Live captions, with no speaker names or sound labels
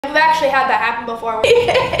we've actually had that happen before.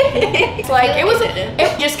 It's like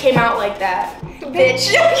it just came out like that.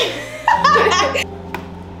 Bitch.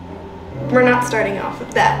 We're not starting off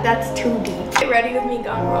with that. That's too deep. Get ready with me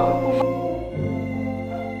gone wrong.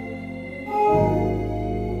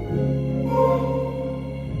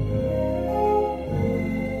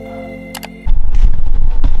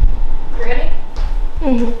 Ready?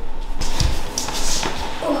 Mm-hmm.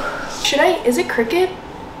 Is it cricket?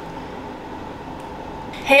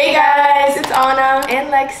 Hey guys, it's Anna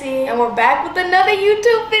and Lexie, and we're back with another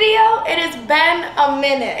YouTube video. It has been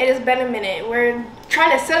a minute. We're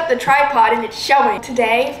trying to set up the tripod and it's showing.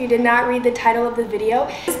 Today, if you did not read the title of the video,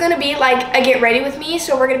 it's gonna be like a get ready with me.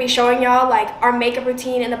 So we're gonna be showing y'all like our makeup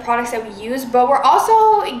routine and the products that we use, but we're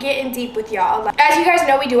also getting deep with y'all. As you guys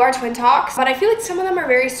know, we do our twin talks, but I feel like some of them are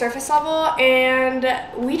very surface level and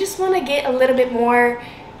we just wanna get a little bit more,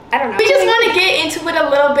 I don't know. We just want to get into it a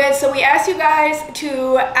little bit, so we asked you guys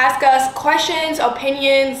to ask us questions,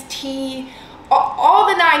 opinions, tea, all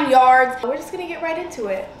the 9 yards. We're just gonna get right into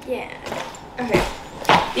it. Yeah. Okay.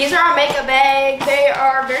 These are our makeup bags. They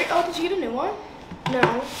are very. Oh, did you get a new one? No.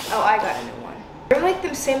 Oh, I got a new one. They're like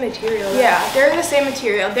the same material. Yeah, they're the same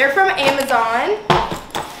material. They're from Amazon.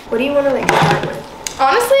 What do you want to like start with?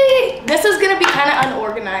 Honestly, this is gonna be kind of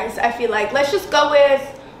unorganized. I feel like let's just go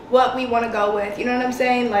with what we want to go with, you know what I'm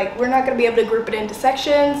saying? Like, we're not going to be able to group it into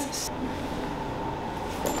sections.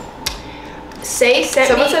 Saie sent me...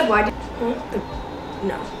 Someone said, why did...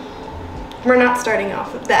 No. We're not starting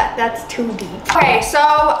off with that. That's too deep. Okay,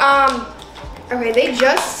 so, okay, they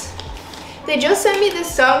just sent me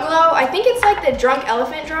this Sun Glow. I think it's like the Drunk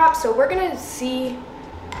Elephant drop, so we're going to see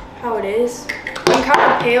how it is. I'm kind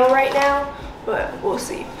of pale right now, but we'll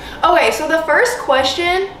see. Okay, so the first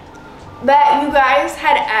question that you guys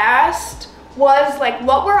had asked was like,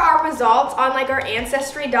 what were our results on like our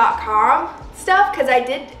ancestry.com stuff, because I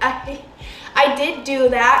did do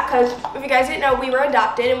that, because if you guys didn't know, we were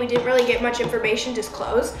adopted and we didn't really get much information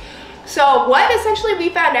disclosed. So what essentially we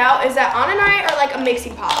found out is that Anna and I are like a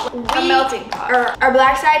mixing pot, a melting pot. Our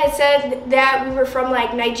black side had said that we were from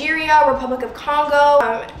like Nigeria, Republic of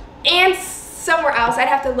Congo, and somewhere else. I'd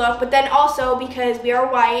have to look, but then also because we are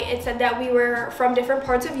white, it said that we were from different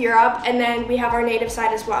parts of Europe, and then we have our native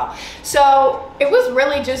side as well. So it was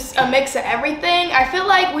really just a mix of everything. I feel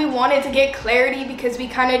like we wanted to get clarity because we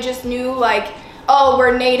kind of just knew like, oh,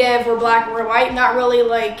 we're native, we're black, we're white, not really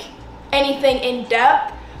like anything in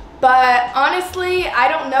depth. But honestly, I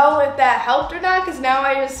don't know if that helped or not, because now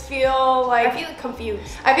I just feel like, I feel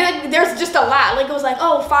confused. I feel like there's just a lot. Like it was like,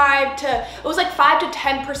 oh, 5 to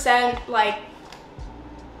 10%, like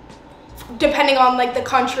depending on like the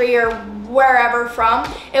country or wherever from.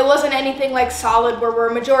 It wasn't anything like solid where we're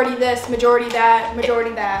majority this, majority that,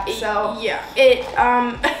 majority that. So yeah, it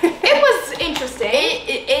was interesting.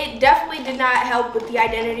 It definitely did not help with the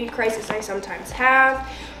identity crisis I sometimes have.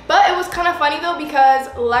 But it was kind of funny though, because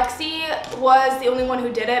Lexie was the only one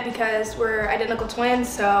who did it because we're identical twins,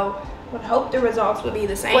 so I would hope the results would be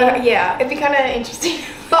the same. Well, yeah, it'd be kind of interesting.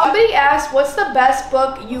 But somebody asked, what's the best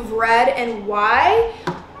book you've read and why?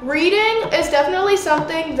 Reading is definitely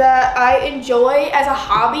something that I enjoy as a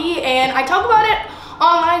hobby, and I talk about it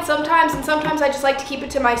online sometimes, and sometimes I just like to keep it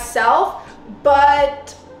to myself.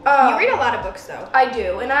 But you read a lot of books though. I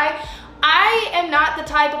do, and I am not the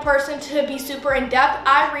type of person to be super in-depth.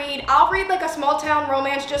 I'll read like a small town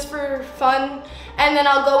romance just for fun, and then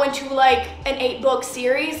I'll go into like an 8-book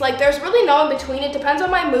series. Like there's really no in between. It depends on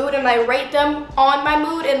my mood, and I rate them on my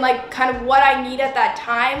mood and like kind of what I need at that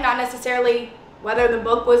time, not necessarily whether the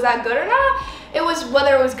book was that good or not. It was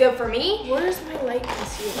whether it was good for me. Where's my light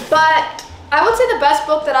concealer? But I would say the best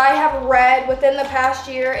book that I have read within the past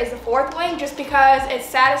year is The Fourth Wing, just because it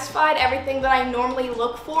satisfied everything that I normally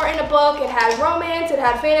look for in a book. It had romance, it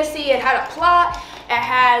had fantasy, it had a plot, it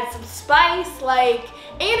had some spice, like,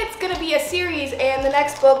 and it's gonna be a series, and the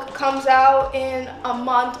next book comes out in a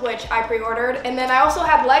month, which I pre-ordered. And then I also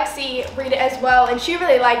had Lexie read it as well, and she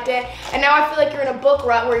really liked it. And now I feel like you're in a book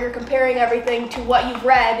rut where you're comparing everything to what you've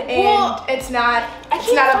read, and it's not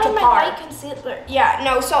up to par. Yeah,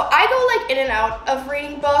 no, so I go like in and out of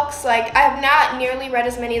reading books. Like I have not nearly read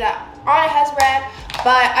as many that Anna has read,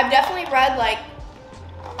 but I've definitely read like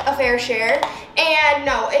a fair share. And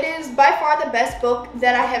no, it is by far the best book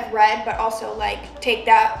that I have read, but also like take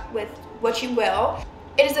that with what you will.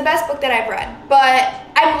 It is the best book that I've read, but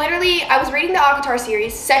I was reading the Akatar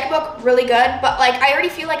series. Second book, really good, but like I already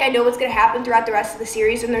feel like I know what's gonna happen throughout the rest of the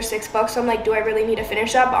series, and there's 6 books, so I'm like, do I really need to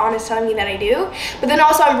finish that? But Anna's telling me that I do. But then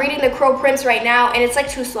also I'm reading The Crow Prince right now, and it's like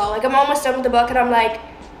too slow. Like I'm almost done with the book, and I'm like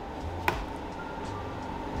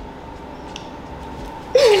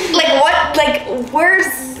what? Like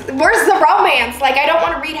where's Where's the romance? Like, I don't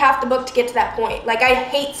want to read half the book to get to that point. Like, I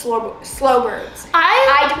hate slow burns.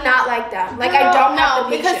 I do not like them. Like, I don't have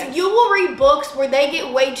the patience. Because you will read books where they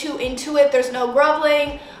get way too into it. There's no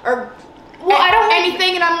grumbling or I don't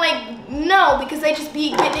anything, and I'm like, no, because they just be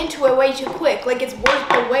getting into it way too quick. Like, it's worth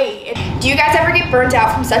the wait. Do you guys ever get burnt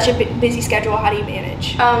out from such a busy schedule? How do you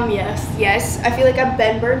manage? Yes. I feel like I've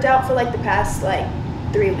been burnt out for like the past like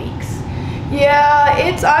 3 weeks. Yeah,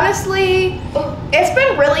 it's honestly, it's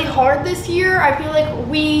been really hard this year. I feel like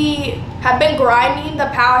we have been grinding the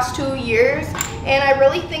past 2 years, and I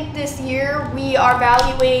really think this year we are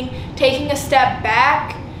valuing taking a step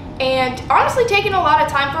back and honestly taking a lot of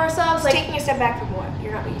time for ourselves. Like, taking a step back from what?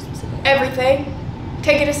 You're not being specific. Everything.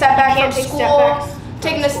 Taking a step back from school.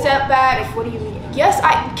 Taking a step back. Like, what do you mean? Yes,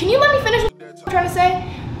 can you let me finish what I'm trying to say?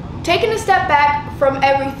 Taking a step back from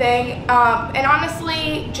everything, and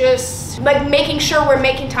honestly just like making sure we're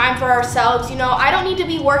making time for ourselves. You know, I don't need to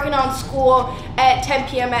be working on school at 10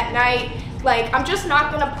 p.m. at night. Like, I'm just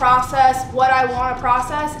not gonna process what I want to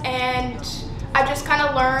process, and I just kind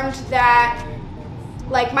of learned that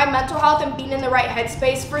like my mental health and being in the right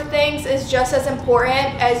headspace for things is just as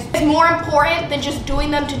important more important than just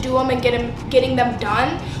doing them to do them and getting them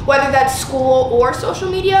done, whether that's school or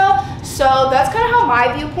social media. So that's kind of how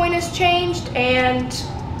my viewpoint has changed, and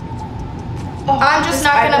I'm just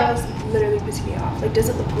not gonna literally pissing me off. Like, does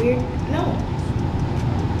it look weird? No.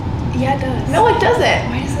 Yeah, it does. No, it doesn't.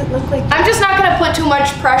 Why does it look like that? I'm just not gonna put too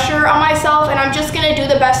much pressure on myself, and I'm just gonna do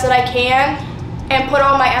the best that I can and put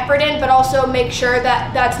all my effort in, but also make sure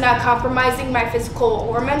that that's not compromising my physical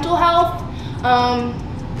or mental health,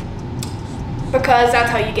 because that's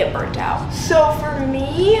how you get burnt out. So for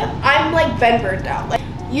me, I'm like been burnt out. Like,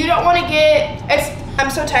 you don't want to get, I'm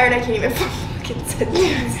so tired I can't even fucking sit.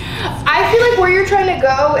 I feel like where you're trying to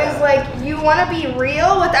go is like you want to be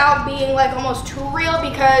real without being like almost too real,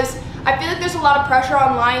 because I feel like there's a lot of pressure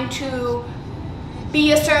online to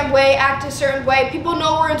be a certain way, act a certain way. People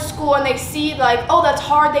know we're in school and they see like, oh, that's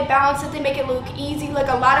hard, they balance it, they make it look easy. Like,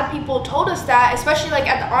 a lot of people told us that, especially like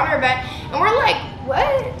at the honor event, and we're like,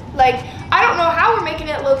 what? Like, I don't know how we're making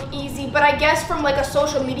it look easy, but I guess from like a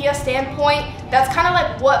social media standpoint, that's kind of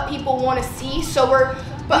like what people want to see. So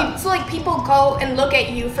so like people go and look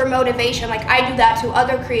at you for motivation. Like, I do that to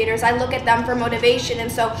other creators. I look at them for motivation, and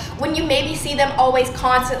so when you maybe see them always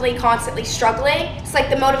constantly struggling, it's like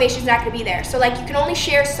the motivation's not gonna be there. So like, you can only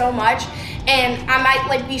share so much, and I might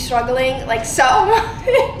like be struggling like so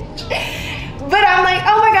much. But I'm like,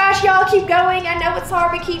 oh my gosh, y'all keep going. I know it's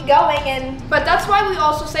hard, but keep going. But that's why we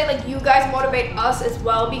also say like you guys motivate us as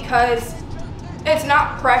well, because it's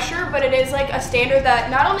not pressure, but it is like a standard that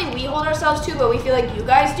not only we hold ourselves to, but we feel like you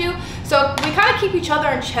guys do. So we kind of keep each other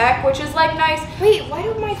in check, which is like nice. Wait, why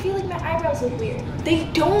do I feel like my eyebrows look weird? They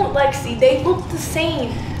don't, Lexie. They look the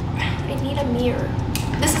same. I need a mirror.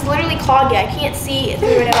 This is literally clogged. I can't see through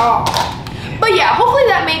it at all. But yeah, hopefully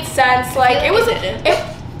that made sense. Like,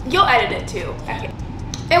 you'll edit it too. Okay.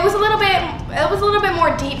 It was a little bit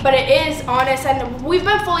more deep, but it is honest, and we've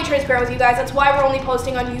been fully transparent with you guys. That's why we're only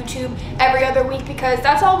posting on YouTube every other week, because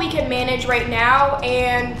that's all we can manage right now,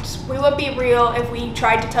 and we would be real if we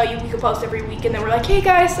tried to tell you we could post every week and then we're like, hey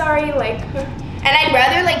guys, sorry, like. And I'd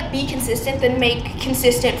rather like be consistent than make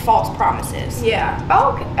consistent false promises. Yeah.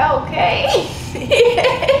 Okay.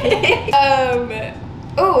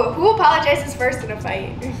 Oh, who apologizes first in a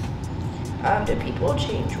fight? Do people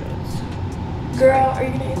change roles? Girl, are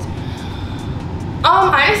you gonna answer?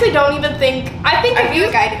 I honestly don't even think. I feel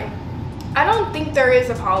like I do. I don't think there is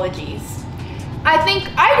apologies. I think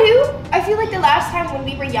I do. I feel like the last time when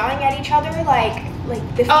we were yelling at each other, like the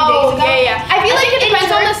few days ago. Yeah. I feel like it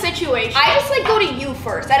depends on the situation. I just like go to you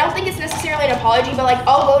first. I don't think it's necessarily an apology, but like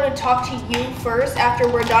I'll go to talk to you first after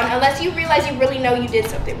we're done, unless you realize you really know you did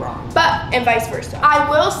something wrong. And vice versa. I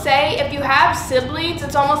will say, if you have siblings,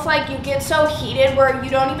 it's almost like you get so heated where you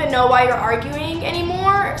don't even know why you're arguing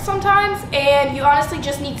anymore sometimes, and you honestly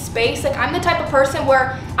just need space. Like, I'm the type of person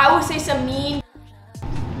where I will say some mean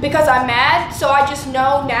because I'm mad, so I just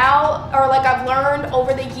know now, or like I've learned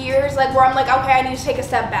over the years, like where I'm like, okay, I need to take a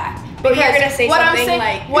step back. Because you're gonna say what something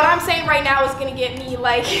what I'm saying right now is gonna get me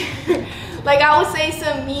like, like I will say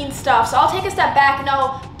some mean stuff. So I'll take a step back and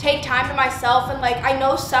I'll take time to myself. And like, I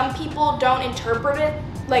know some people don't interpret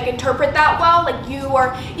that well, like you,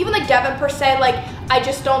 or even like Devin per se. Like, I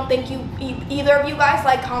just don't think either of you guys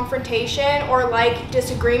like confrontation or like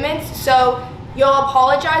disagreements. So you'll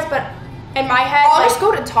apologize, but in my head. I'll just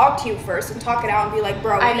go to talk to you first and talk it out and be like,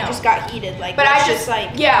 bro, we just got heated. Like, but I just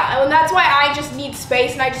like, yeah, and that's why I just need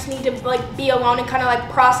space, and I just need to like be alone and kind of like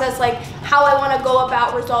process like how I want to go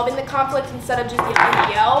about resolving the conflict instead of just yelling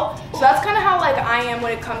to yell. So that's kind of how like I am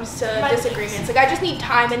when it comes to disagreements. Like I just need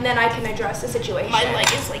time, and then I can address the situation. My leg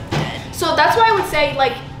is like dead. So that's why I would say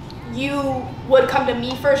like you would come to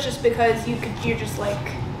me first, just because you're just like.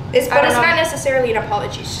 It's not necessarily an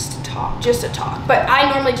apology. It's just a talk. Just a talk. But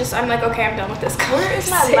I normally I'm like, okay, I'm done with this. Where is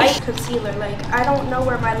my light concealer? Like, I don't know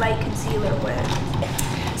where my light concealer went.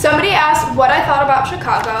 Somebody asked what I thought about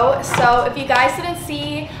Chicago. So if you guys didn't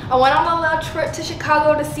see, I went on a little trip to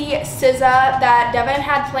Chicago to see SZA that Devin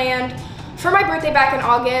had planned for my birthday back in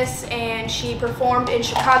August, and she performed in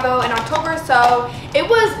Chicago in October. So it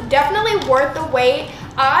was definitely worth the wait.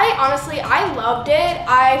 I loved it.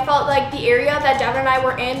 I felt like the area that Devin and I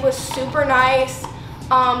were in was super nice.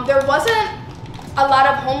 There wasn't a lot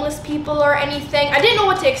of homeless people or anything. I didn't know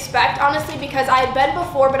what to expect, honestly, because I had been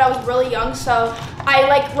before, but I was really young, so I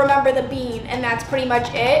like remember the bean, and that's pretty much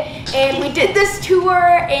it. And we did this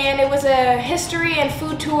tour, and it was a history and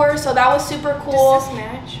food tour, so that was super cool. Does this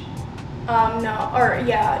match? No, or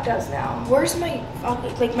yeah, it does now. Where's my,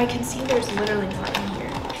 like my concealer is literally not in here.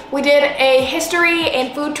 We did a history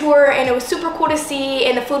and food tour, and it was super cool to see,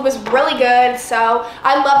 and the food was really good, so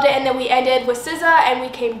I loved it. And then we ended with SZA, and we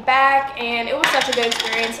came back, and it was such a good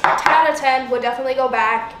experience. 10 out of 10, would definitely go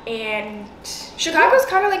back. And Chicago's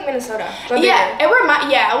kind of like Minnesota. Yeah, it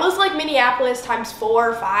was like Minneapolis times 4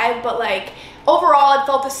 or 5, but like overall it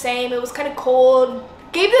felt the same. It was kind of cold.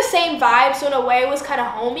 Gave the same vibe, so in a way it was kind of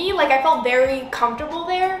homey. Like I felt very comfortable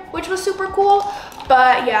there, which was super cool.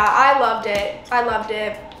 But yeah, I loved it.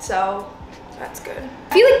 So that's good.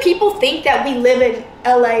 I feel like people think that we live in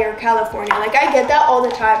LA or California. Like I get that all the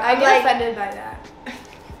time. I get offended by that.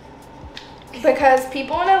 Because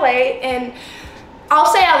people in LA, and I'll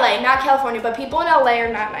say LA, not California, but people in LA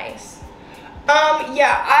are not nice.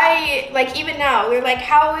 Yeah, I, like, even now, they're like,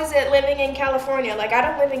 how is it living in California? Like, I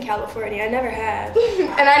don't live in California. I never have.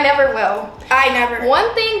 And I never will. I never.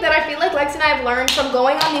 One thing that I feel like Lexie and I have learned from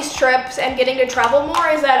going on these trips and getting to travel more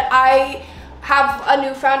is that I have a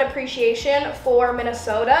newfound appreciation for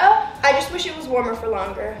Minnesota. I just wish it was warmer for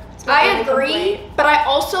longer. I agree, but I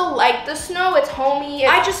also like the snow. It's homey.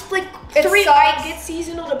 I just like I get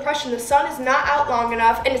seasonal depression. The sun is not out long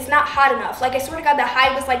enough, and it's not hot enough. Like I swear to God, the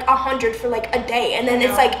high was like 100 for like a day, and then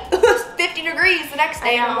it's like 50 degrees the next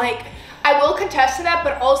day. And I'm like, I will contest to that,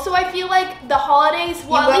 but also I feel like the holidays.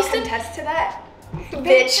 Well, at least contest to that,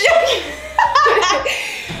 bitch.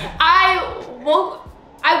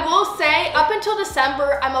 I will say up until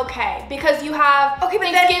December I'm okay, because you have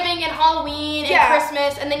Thanksgiving and Halloween and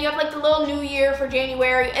Christmas, and then you have like the little New Year for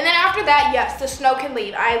January, and then after that, yes, the snow can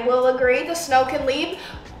leave. I will agree, the snow can leave,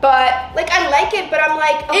 but like I like it, but I'm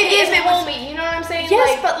like, okay, it is homey, you know what I'm saying?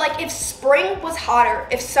 Yes, but like if spring was hotter,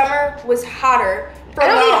 if summer was hotter, I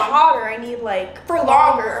don't need hotter, I need like for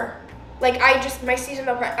longer. Like my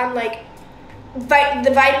seasonal, I'm like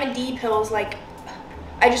the vitamin D pills, like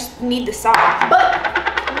I just need the sun. But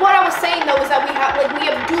what I was saying though is that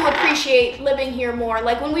we do appreciate living here more.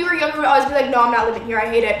 Like when we were younger, we would always be like, no, I'm not living here, I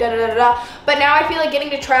hate it, da da da da. But now I feel like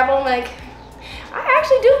getting to travel, I'm like, I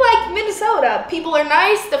actually do like Minnesota. People are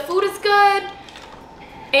nice, the food is good,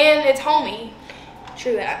 and it's homey.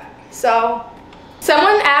 True that. So,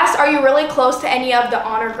 someone asked, are you really close to any of the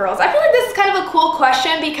honor girls? I feel like this is kind of a cool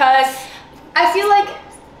question, because I feel like,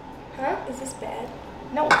 is this bad?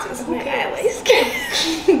 No, it's my eyelash.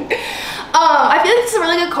 I feel like this is a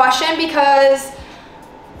really good question, because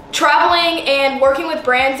traveling and working with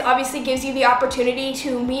brands obviously gives you the opportunity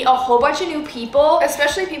to meet a whole bunch of new people,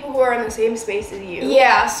 especially people who are in the same space as you.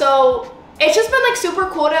 Yeah, so it's just been like super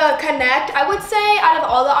cool to connect. I would say out of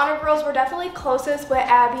all the honor girls, we're definitely closest with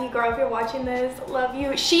Abby. Girl, if you're watching this, love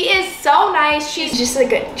you. She is so nice. She's just a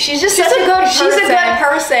good person. She's a good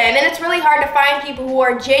person, and it's really hard to find people who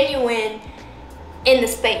are genuine in the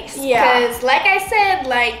space. Yeah, because like I said,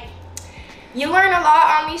 like you learn a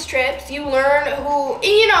lot on these trips. You learn who,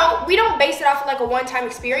 you know, we don't base it off of like a one-time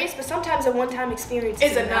experience, but sometimes a one-time experience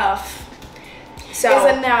is enough. So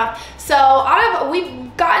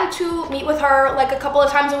we've gotten to meet with her like a couple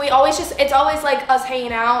of times, and it's always like us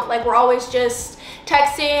hanging out. Like we're always just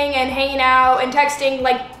texting and hanging out and texting,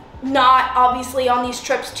 like not obviously on these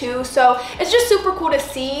trips too. So it's just super cool to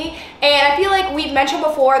see. And I feel like we've mentioned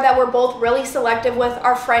before that we're both really selective with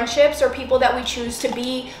our friendships, or people that we choose to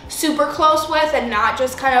be super close with, and not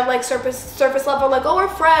just kind of like surface level, like, oh, we're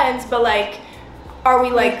friends, but like, are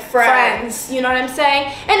we like friends? You know what I'm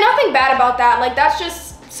saying? And nothing bad about that. Like that's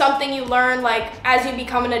just something you learn like as you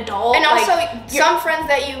become an adult. And also some friends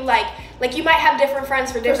that you like Like you might have different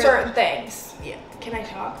friends for certain things. Yeah. Can I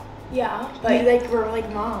talk? Yeah. But you like were like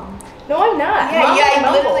mom. No, I'm not. Yeah, Mom,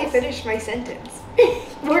 I literally finished my sentence.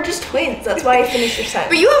 We're just twins. That's why I finished your sentence.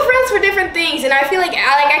 But you have friends for different things, and I feel like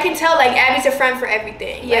I can tell like Abby's a friend for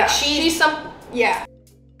everything. Yeah. Like she's some. Yeah.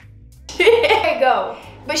 Okay, go.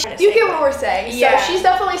 But you get what we're saying. Yeah. So she's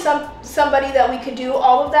definitely somebody that we could do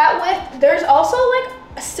all of that with. There's also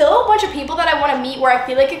like still a bunch of people that I want to meet where I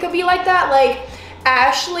feel like it could be like that, like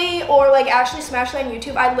Ashley or like Ashley Smashley on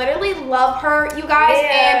YouTube. I literally love her, you guys.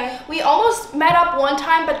 Yeah. And we almost met up one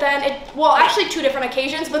time, but then actually 2 different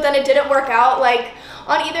occasions, but then it didn't work out like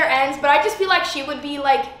on either ends. But I just feel like she would be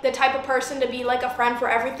like the type of person to be like a friend for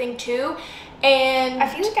everything too. And I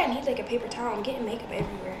feel like I need like a paper towel. I'm getting makeup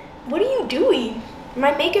everywhere. What are you doing?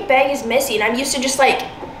 My makeup bag is messy, and I'm used to just like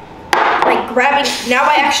grabbing. Now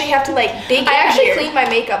I actually have to like dig in. I actually here. cleaned my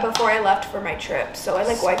makeup before I left for my trip, so I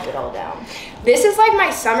like wiped it all down. This is like my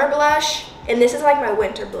summer blush, and this is like my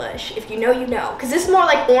winter blush. If you know, you know. Because this is more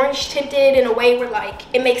like orange tinted in a way where like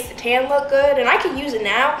it makes the tan look good, and I can use it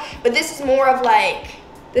now. But this is more of like,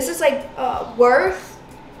 this is like Worth.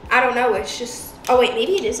 I don't know. It's just. Oh wait,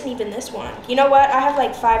 maybe it isn't even this one. You know what? I have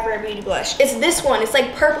like 5 Rare Beauty blush. It's this one. It's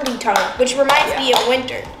like purpley tone, which reminds me of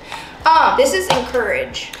winter. This is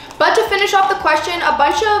Encourage. But to finish off the question,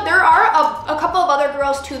 there are a couple of other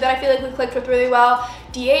girls too that I feel like we clicked with really well.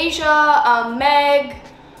 Deasia, Meg,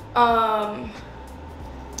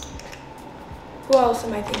 who else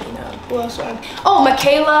am I thinking of? Who else? Oh,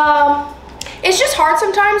 Michaela. It's just hard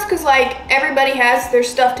sometimes because like everybody has their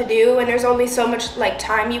stuff to do, and there's only so much like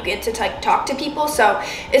time you get to like talk to people. So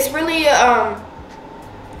it's really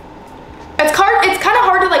it's kind of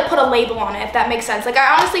hard to like put a label on it, if that makes sense. Like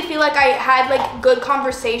I honestly feel like I had like good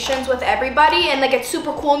conversations with everybody, and like it's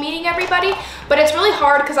super cool meeting everybody, but it's really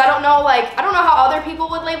hard because I don't know how other people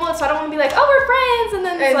would label it, so I don't want to be like, oh, we're friends, and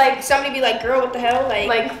then it's like somebody be like, girl, what the hell,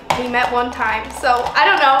 like we met one time. So I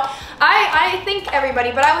don't know. I think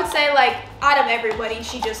everybody, but I would say like out of everybody,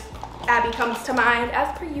 Abby comes to mind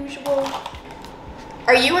as per usual.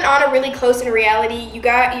 Are you and Anna really close in reality? Your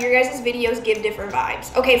guys' videos give different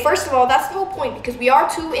vibes. Okay, first of all, that's the whole point because we are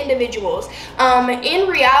 2 individuals. In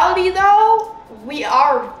reality though, we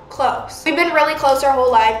are close. We've been really close our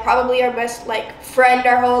whole life, probably our best like friend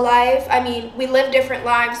our whole life. I mean, we live different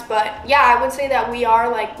lives, but yeah, I would say that we are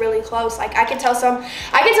like really close. Like I can tell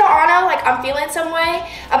Anna like I'm feeling some way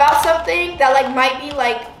about something that like might be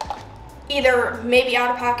like either maybe out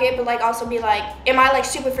of pocket, but like also be like, am I like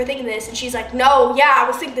stupid for thinking this? And she's like, no, yeah, I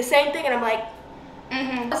was thinking the same thing. And I'm like,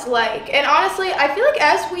 It's like, and honestly, I feel like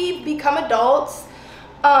as we become adults,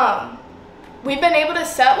 we've been able to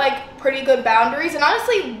set like pretty good boundaries and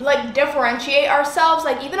honestly like differentiate ourselves,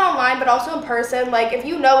 like even online, but also in person. Like if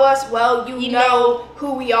you know us well, you know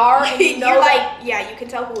who we are, and you know like, yeah, you can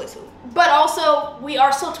tell who is who. But also we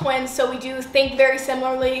are still twins, so we do think very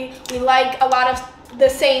similarly. We like a lot of the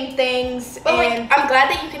same things. But and like, I'm glad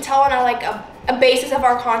that you can tell on a basis of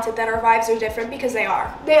our content that our vibes are different, because they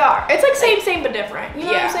are. It's like same but different. You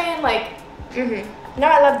know what I'm saying? Like, No,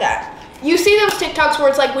 I love that. You see those TikToks where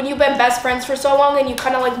it's like when you've been best friends for so long and you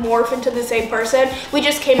kind of like morph into the same person. We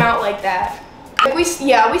just came out like that. Like we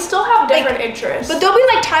still have different interests. But there'll be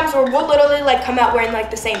like times where we'll literally like come out wearing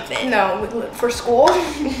like the same thing. No, for school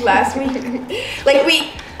last week. Like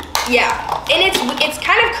yeah, and it's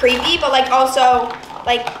kind of creepy, but like also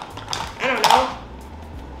like, I don't know,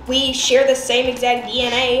 we share the same exact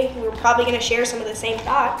DNA. We're probably gonna share some of the same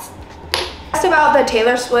thoughts. Asked about the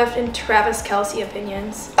Taylor Swift and Travis Kelce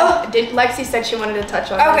opinions. Oh, Lexie said she wanted to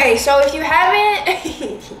touch on okay, so if you haven't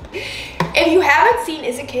seen,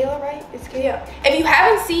 is it Kayla, right? It's Kayla. Yeah. If you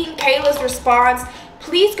haven't seen Kayla's response,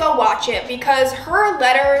 please go watch it, because her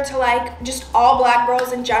letter to like just all Black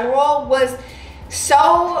girls in general was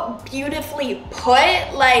so beautifully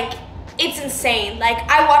put. Like, it's insane. Like,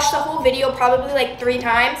 I watched the whole video probably like 3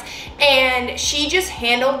 times, and she just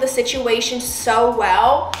handled the situation so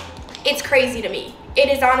well. It's crazy to me. It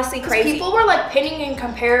is honestly crazy. People were like pinning and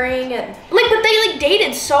comparing, and like, but they like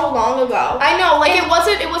dated so long ago. I know, like, it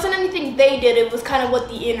wasn't anything they did, it was kind of what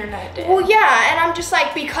the internet did. Well, yeah, and I'm just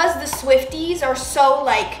like, because the Swifties are so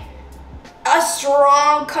like a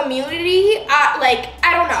strong community, I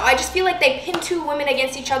don't know, I just feel like they pin 2 women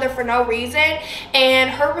against each other for no reason. And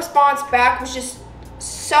her response back was just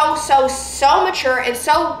so mature and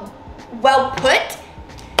so well put.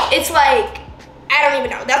 It's like, I don't even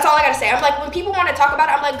know. That's all I gotta say. I'm like, when people want to talk about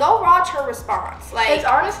it, I'm like, go watch her response. Like, it's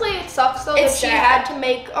honestly, it sucks though that she had to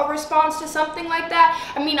make a response to something like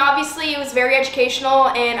that. I mean, obviously it was very educational,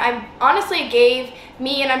 and I honestly gave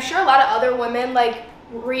me, and I'm sure a lot of other women, like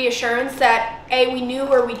reassurance that A, we knew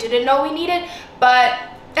or we didn't know we needed. But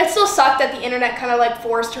it still sucked that the internet kind of like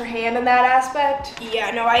forced her hand in that aspect.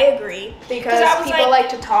 Yeah, no, I agree. Because people like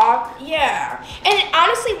to talk. Yeah. And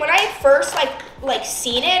honestly, when I first like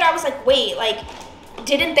seen it, I was like, wait, like,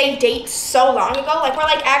 didn't they date so long ago? Like, we're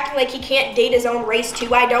like acting like he can't date his own race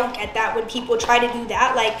too. I don't get that when people try to do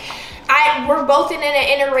that. Like, we're both in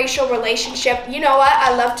an interracial relationship. You know what?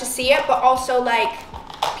 I love to see it, but also like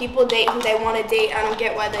people date who they want to date. I don't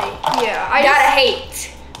get why they gotta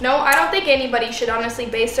hate. No, I don't think anybody should honestly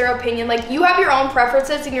base their opinion. Like, you have your own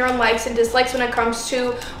preferences and your own likes and dislikes when it comes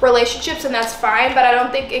to relationships, and that's fine, but I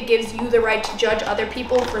don't think it gives you the right to judge other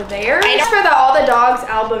people for theirs. For the All the Dogs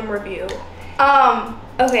album review.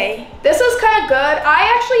 Okay, this is kind of good.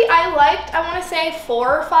 I liked, I want to say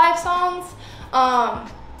 4 or 5 songs.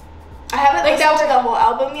 I haven't listened to the whole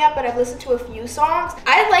album yet, but I've listened to a few songs.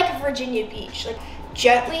 I like Virginia Beach. Like,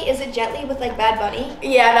 Gently, is it Gently with like Bad Bunny?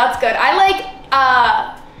 Yeah, that's good. I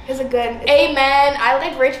like, is it good? Amen. I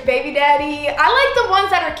like Rich Baby Daddy. I like the ones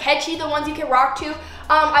that are catchy, the ones you can rock to.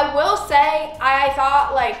 I will say, I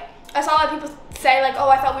thought like, I saw a lot of people say like, oh,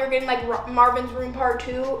 I thought we were getting like Marvin's Room Part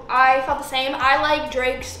 2. I felt the same. I like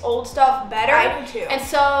Drake's old stuff better. I do too. And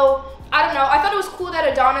so, I don't know. I thought it was cool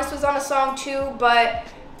that Adonis was on a song too, but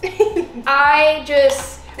I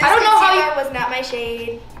don't know how was not my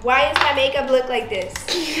shade. Why does my makeup look like this?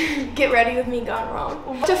 Get Ready With Me gone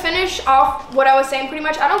wrong. To finish off what I was saying pretty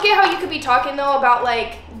much, I don't get how you could be talking though about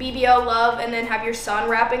like BBL Love and then have your son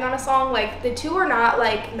rapping on a song. Like, the two are not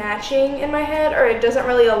like matching in my head, or it doesn't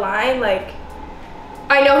really align. Like,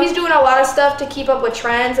 I know he's doing a lot of stuff to keep up with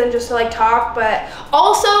trends and just to like talk, but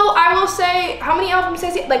also I will say, how many albums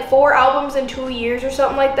has he? Like 4 albums in 2 years or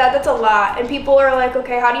something like that. That's a lot. And people are like,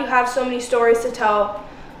 okay, how do you have so many stories to tell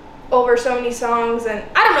over so many songs? And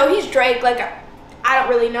I don't know, he's Drake, like I don't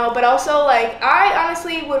really know, but also like I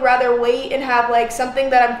honestly would rather wait and have like something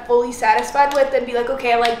that I'm fully satisfied with than be like,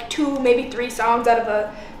 okay, I like 2, maybe 3 songs out of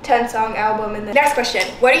a 10-song album. And then next question,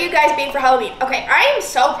 what are you guys being for Halloween? Okay, I am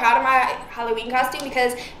so proud of my Halloween costume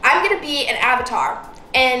because I'm gonna be an avatar.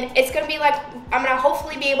 And it's gonna be like, I'm gonna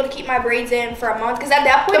hopefully be able to keep my braids in for a month, because at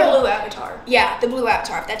that point, the blue avatar. Yeah, the blue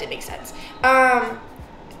avatar, if that did make sense.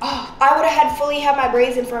 Oh, I would have fully had my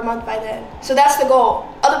braids in for a month by then. So that's the goal.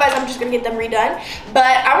 Otherwise, I'm just gonna get them redone. But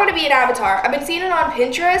I want to be an avatar. I've been seeing it on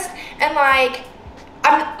Pinterest, and like,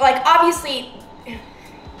 I'm like, obviously,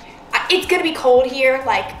 it's gonna be cold here.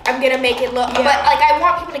 Like, I'm gonna make it look, but like, I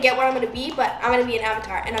want people to get what I'm gonna be. But I'm gonna be an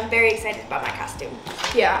avatar, and I'm very excited about my costume.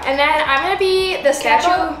 Yeah, and then I'm gonna be the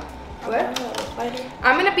statue. What?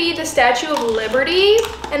 I'm gonna be the Statue of Liberty,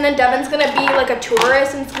 and then Devin's gonna be like a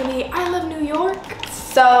tourist, and it's gonna be I Love New York.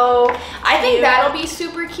 So I think that'll be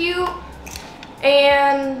super cute.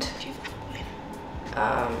 And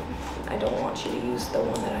I don't want you to use the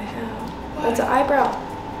one that I have. Why? That's an eyebrow.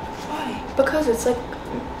 Why? Because it's like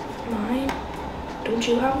mine. Don't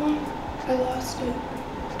you have one? I lost it.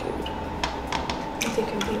 Dude, I think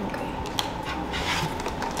it'll be okay.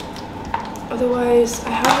 Otherwise, I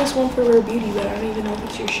have this one for Rare Beauty, but I don't even know if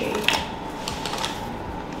it's your shade.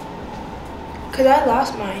 Cause I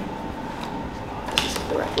lost mine. This is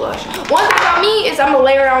the right blush. One thing about me is I'm gonna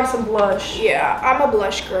layer on some blush. Yeah, I'm a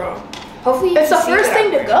blush girl. Hopefully, it's the first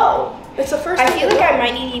thing to go. It's the first. I feel like I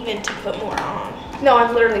might need even to put more on. No,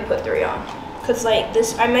 I've literally put 3 on. Cause like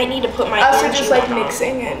this, I might need to put my. Us are just like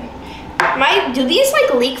mixing in. Do these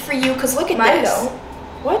like leak for you? Cause look at mine this. Don't.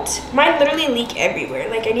 What? Mine literally leak everywhere.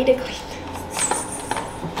 Like I need to clean.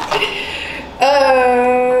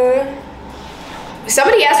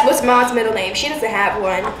 Somebody asked what's Mom's middle name. She doesn't have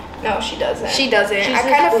one. No, she doesn't. She doesn't. I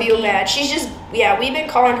kind of feel bad. She's just, yeah, we've been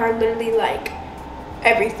calling her literally like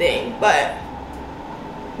everything, but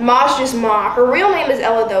Ma's just Ma. Her real name is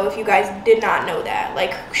Ella though, if you guys did not know that.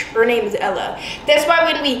 Like, her name is Ella. That's why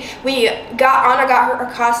when Anna got her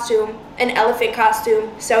a costume, an elephant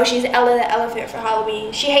costume, so she's Ella the elephant for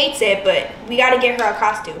Halloween. She hates it, but we gotta get her a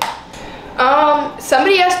costume.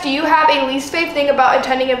 Somebody asked, do you have a least favorite thing about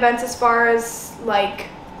attending events as far as like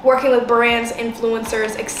working with brands,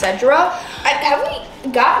 influencers, etc.? Have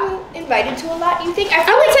we gotten invited to a lot, you think? I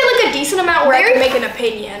would say like a decent amount where I can make an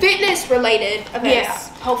opinion. Fitness related events. Yeah.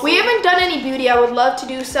 Hopefully. We haven't done any beauty. I would love to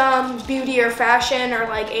do some beauty or fashion or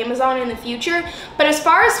like Amazon in the future. But as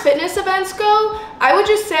far as fitness events go, I would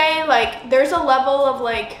just say like there's a level of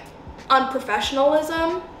like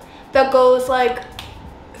unprofessionalism that goes like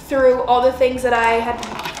through all the things that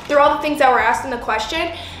were asked in the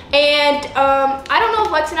question. And I don't know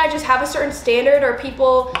if Lex and I just have a certain standard, or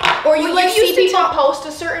people, or you like see people post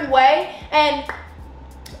a certain way, and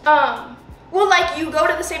well, like you go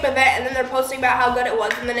to the same event and then they're posting about how good it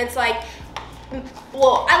was, and then it's like,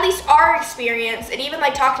 well, at least our experience, and even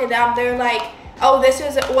like talking to them, they're like, oh, this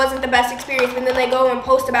wasn't the best experience, and then they go and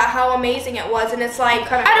post about how amazing it was, and it's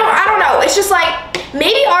like, I don't know. It's just like,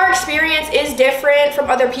 maybe our experience is different from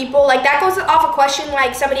other people. Like, that goes off a question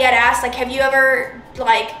like somebody had asked, like, have you ever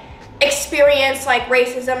like experienced like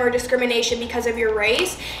racism or discrimination because of your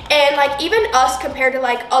race? And like, even us compared to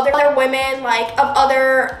like other women like of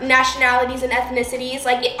other nationalities and ethnicities,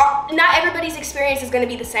 like not everybody's experience is going to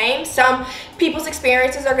be the same. Some people's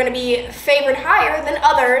experiences are going to be favored higher than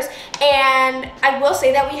others, and I will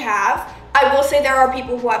say that I will say there are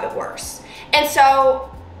people who have it worse. And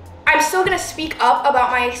so I'm still gonna speak up about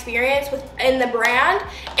my experience within the brand,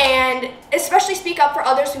 and especially speak up for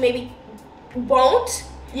others who maybe won't.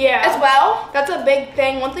 Yeah, as well. That's a big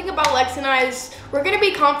thing. One thing about Lex and I is we're gonna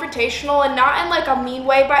be confrontational, and not in like a mean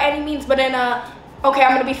way by any means, but in a, okay,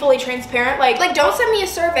 I'm gonna be fully transparent. Like don't send me a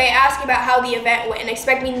survey asking about how the event went and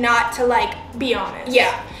expect me not to like be honest.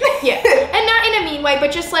 Yeah. Yeah. And not in a mean way,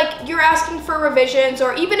 but just like you're asking for revisions,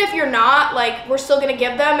 or even if you're not, like we're still gonna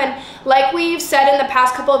give them. And like we've said in the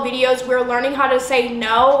past couple of videos, we're learning how to say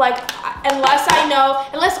no. Like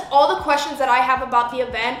unless all the questions that I have about the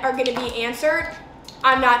event are gonna be answered,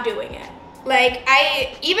 I'm not doing it. Like,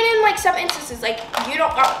 even in like some instances, like you're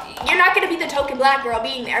not gonna be the token black girl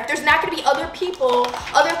being there. If there's not gonna be other people,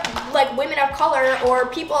 other like women of color or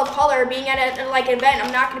people of color being at a like event,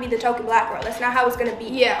 I'm not gonna be the token black girl. That's not how it's gonna be.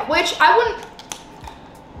 Yeah, which I wouldn't.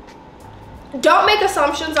 Don't make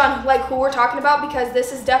assumptions on like who we're talking about, because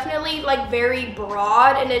this is definitely like very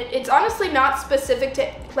broad, and it's honestly not specific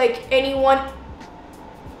to like anyone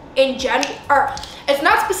in general, or it's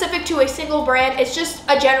not specific to a single brand. It's just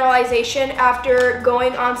a generalization after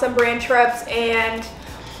going on some brand trips and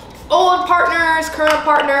old partners, current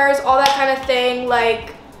partners, all that kind of thing.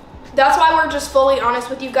 Like, that's why we're just fully honest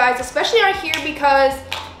with you guys, especially on here, because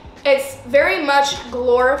it's very much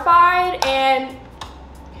glorified, and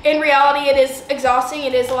in reality it is exhausting.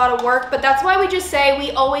 It is a lot of work, but that's why we just say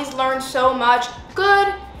we always learn so much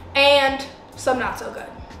good and some not so good.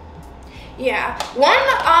 Yeah,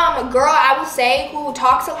 one girl I would say who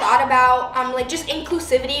talks a lot about like just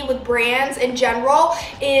inclusivity with brands in general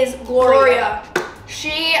is Gloria.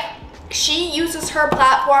 She uses her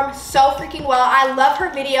platform so freaking well. I love her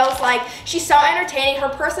videos. Like, she's so entertaining. Her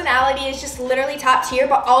personality is just literally top tier,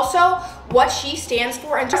 but also what she stands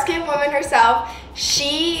for, and just give women herself,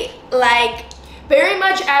 she like very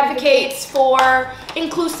much advocates for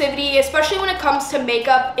inclusivity, especially when it comes to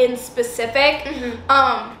makeup in specific.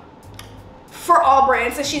 For all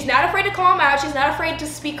brands. So she's not afraid to call them out. She's not afraid to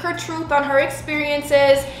speak her truth on her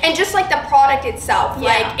experiences, and just like the product itself. Yeah.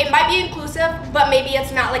 Like, it might be inclusive, but maybe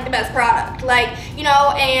it's not like the best product. Like, you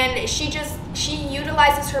know, and she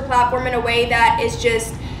utilizes her platform in a way that is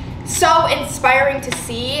just so inspiring to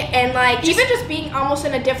see, and like even just being almost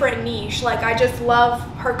in a different niche. Like, I just love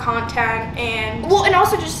her content, and and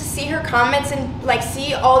also just to see her comments and like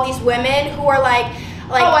see all these women who are like,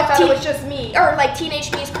 oh, I thought it was just me. Or like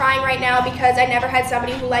teenage me is crying right now because I never had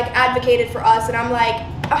somebody who like advocated for us, and I'm like,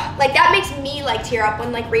 like that makes me like tear up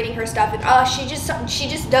when like reading her stuff, and she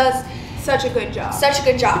just does such a good job. Such a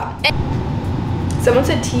good job. And someone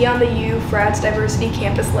said T on the U, frats, diversity,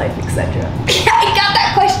 campus life, etc. I got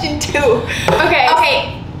that question too. Okay.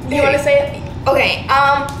 You want to say it? Okay,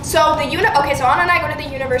 so Anna and I go to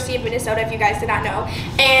the University of Minnesota, if you guys did not know,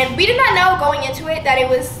 and we did not know going into it that it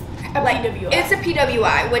was it's a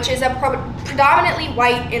PWI, which is a predominantly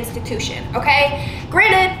white institution, okay?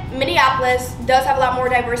 Granted, Minneapolis does have a lot more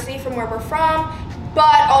diversity from where we're from,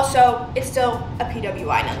 but also it's still a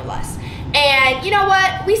PWI nonetheless. And you know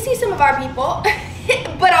what? We see some of our people,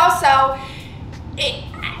 but also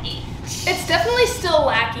it's definitely still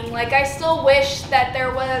lacking. Like, I still wish that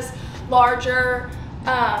there was larger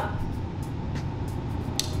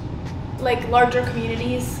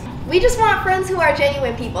communities. We just want friends who are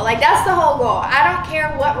genuine people. Like, that's the whole goal. I don't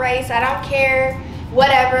care what race, I don't care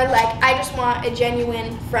whatever. Like, I just want a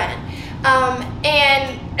genuine friend.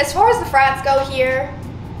 And as far as the frats go here,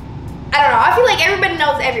 I don't know. I feel like everybody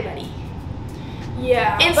knows everybody.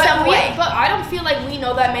 Yeah, in some way. But I don't feel like we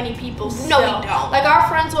know that many people still. No, we don't. Like, our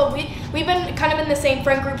friends we've been kind of in the same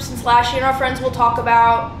friend group since last year, and our friends will talk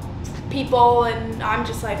about people, and I'm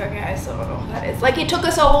just like, okay, I still don't know who that is. Like, it took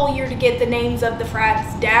us a whole year to get the names of the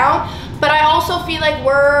frats down, but I also feel like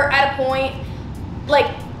we're at a point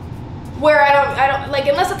like where I don't like,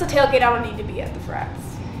 unless it's a tailgate, I don't need to be at the frats.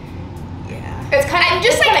 Yeah, it's kind of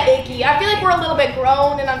just like icky. I feel like we're a little bit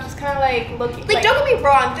grown, and I'm just kind of like looking. Like, don't get me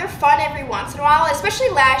wrong, they're fun every once in a while, especially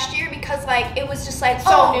last year, because like it was just like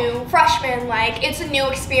new freshman, like it's a new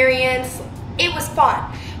experience. It was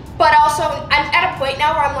fun. But also, I'm at a point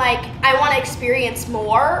now where I'm like, I want to experience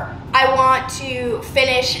more. I want to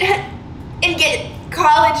finish and get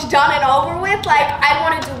college done and over with. Like, I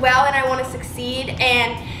want to do well and I want to succeed,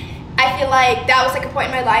 and I feel like that was like a point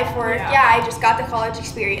in my life where I just got the college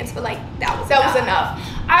experience, but like that was enough.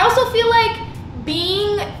 I also feel like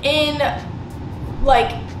being in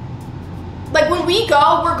like when we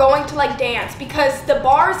go, we're going to like dance, because the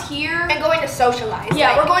bars here, and going to socialize.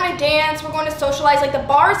 Yeah, like, we're going to dance, we're going to socialize. Like, the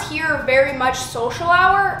bars here are very much social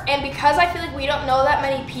hour, and because I feel like we don't know that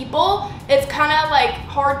many people, it's kind of like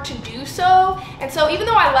hard to do so. And so even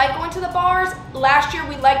though I like going to the bars, last year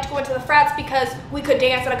we liked going to the frats because we could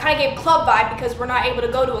dance, and it kind of gave club vibe because we're not able to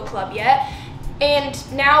go to a club yet. And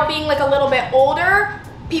now being like a little bit older,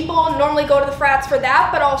 people normally go to the frats for that,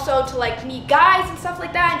 but also to like meet guys and stuff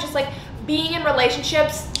like that, and just like being in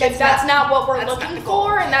relationships, like that's not what we're looking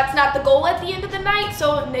for, and that's not the goal at the end of the night.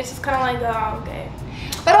 So it's just kind of like, oh, okay.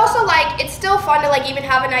 But also, like, it's still fun to like even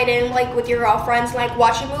have a night in like with your girlfriends, like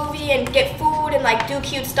watch a movie and get food and like do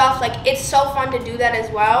cute stuff. Like, it's so fun to do that as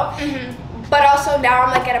well. But also now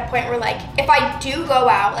I'm like at a point where like if I do go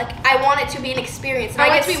out, like I want it to be an experience. And I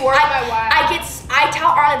get to be worth my while. I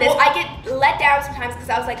tell Anna this. I get let down sometimes because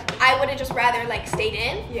I was like, I would have just rather like stayed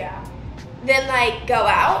in. Yeah. Then like go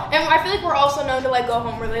out. And I feel like we're also known to like go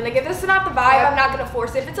home early. Like, if this is not the vibe, I'm not gonna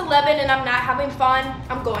force it. If it's 11 and I'm not having fun,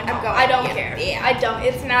 I'm going home. I don't care. Yeah. I don't.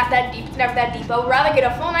 It's not that deep. It's never that deep. I would rather get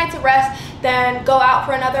a full night's of rest than go out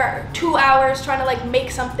for another 2 hours trying to like make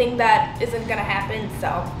something that isn't gonna happen.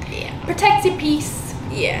 So yeah, protect your peace.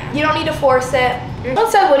 Yeah. You don't need to force it.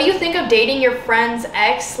 Also, what do you think of dating your friend's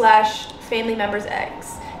ex/family member's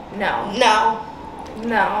ex? No. No.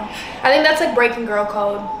 I think that's like breaking girl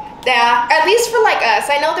code. Yeah, at least for like us.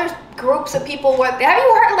 I know there's groups of people where, have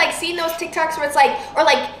you heard like seen those TikToks where it's like, or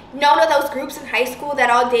like known of those groups in high school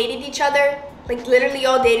that all dated each other, like literally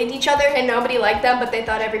all dated each other, and nobody liked them, but they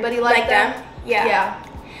thought everybody liked them. Yeah.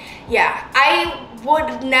 I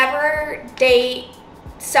would never date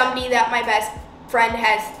somebody that my best friend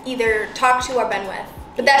has either talked to or been with,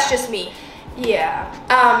 but that's just me. Yeah.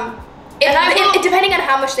 Depending on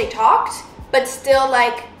how much they talked, but still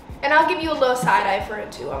like. And I'll give you a little side eye for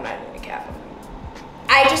it too. I'm not even gonna cap them.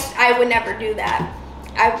 I would never do that.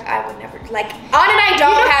 I would never, like, Anna and I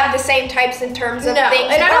don't have the same types in terms of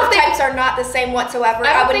things, and both types are not the same whatsoever.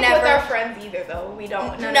 I would think never with our friends either, though. We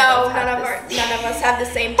don't. None of us have the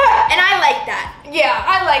same type, and I like that. Yeah,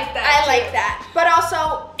 I like that. I like that. But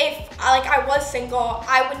also, if like I was single,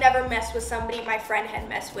 I would never mess with somebody my friend had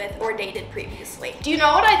messed with or dated previously. Do you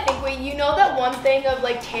know what I think? Wait, you know that one thing of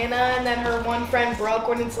like Tana and then her one friend Brooke,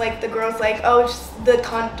 when it's like the girl's like, oh, she's the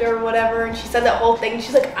cunt or whatever, and she said that whole thing.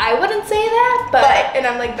 She's like, I wouldn't say that, but and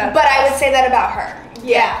I'm like, that's but us. I would say that about her.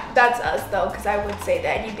 Yeah, that's us though, because I would say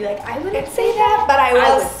that, and you'd be like, I wouldn't say that, but I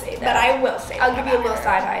will say that. But I will say that. I'll give you a little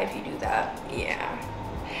side eye if you do that. Yeah.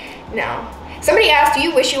 No. Somebody asked, do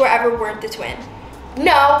you wish you were ever weren't the twin?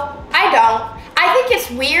 No, I don't. I think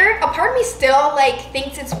it's weird. A part of me still like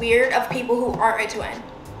thinks it's weird of people who aren't a twin.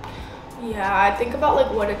 Yeah, I think about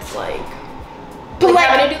like what it's like. But like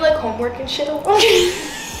having to do like homework and shit. Well,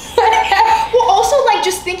 also like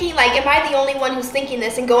just thinking like, am I the only one who's thinking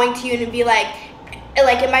this, and going to you and be like,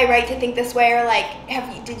 am I right to think this way, or like,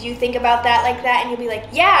 did you think about that like that? And you'll be like,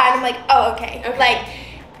 yeah, and I'm like, oh, okay. Like,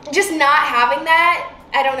 just not having that,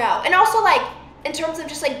 I don't know. And also like, in terms of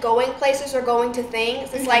just like going places or going to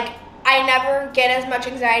things, it's like, I never get as much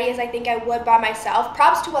anxiety as I think I would by myself.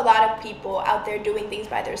 Props to a lot of people out there doing things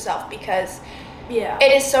by themselves, because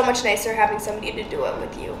it is so much nicer having somebody to do it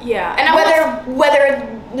with you. Yeah. And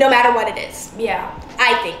whether no matter what it is. Yeah.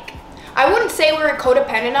 I think. I wouldn't say we're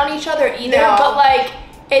codependent on each other either, but like,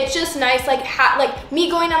 it's just nice, like, like me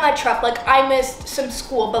going on that trip, like I missed some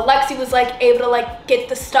school, but Lexie was like able to like get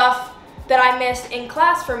the stuff that I missed in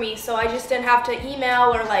class for me, so I just didn't have to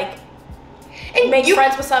email or like make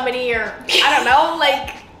friends with somebody, or I don't know,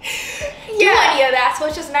 like do any of that. So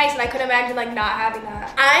it's just nice, and I couldn't imagine like not having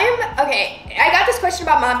that. Okay, I got this question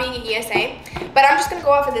about mom being an ESA, but I'm just gonna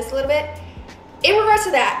go off of this a little bit. In regards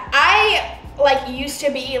to that, I like used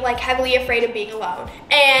to be like heavily afraid of being alone,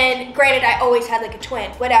 and granted I always had like a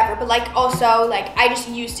twin, whatever, but like also like I just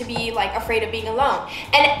used to be like afraid of being alone.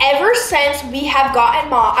 And ever since we have gotten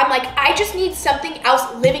mom, I'm like, I just need something else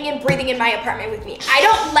living and breathing in my apartment with me. I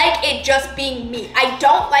don't like it just being me. I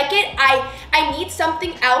don't like it. I need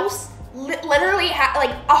something else, literally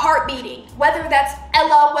like a heart beating, whether that's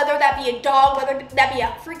Ella, whether that be a dog, whether that be a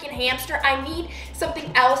freaking hamster. I need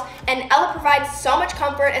something else, and Ella provides so much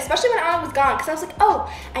comfort, especially when Anna was gone, because I was like, oh,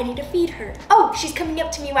 I need to feed her. Oh, she's coming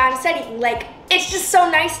up to me while I'm studying. Like, it's just so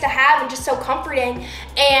nice to have and just so comforting.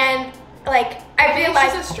 And like, I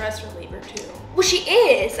realized she's a stress reliever too. Well, she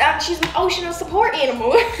is. She's an emotional support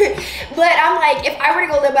animal. But I'm like, if I were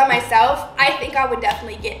to go live by myself, I think I would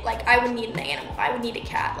definitely get, like, I would need an animal. I would need a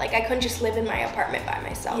cat. Like, I couldn't just live in my apartment by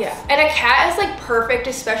myself. Yeah. And a cat is, like, perfect,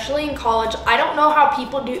 especially in college. I don't know how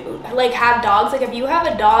people do, like, have dogs. Like, if you have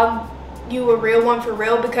a dog, you a real one for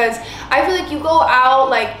real, because I feel like you go out,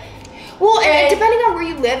 like, well, and depending on where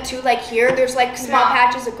you live too, like here, there's like small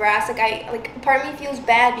patches of grass. Like part of me feels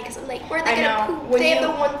bad because I'm like, where are they gonna poop? They have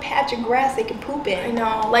the one patch of grass they can poop in. I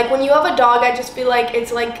know. Like when you have a dog, I just feel like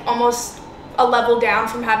it's like almost a level down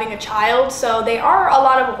from having a child. So they are a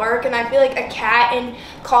lot of work, and I feel like a cat in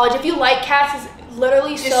college, if you like cats, is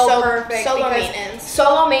literally so perfect.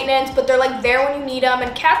 Solo maintenance, but they're like there when you need them.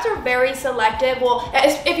 And cats are very selective. Well,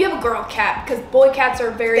 if you have a girl cat, because boy cats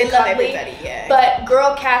are very love everybody, yeah. But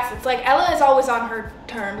girl cats, it's like Ella is always on her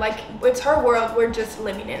turn. Like it's her world. We're just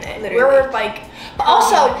living in it. Literally. We're like. But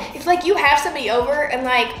also, if like you have somebody over and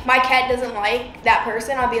like my cat doesn't like that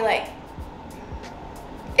person, I'll be like,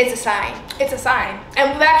 it's a sign. It's a sign.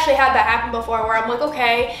 And we've actually had that happen before where I'm like,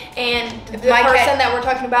 okay, and the person that we're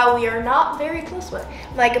talking about, we are not very close with.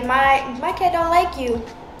 Like, if my cat don't like you,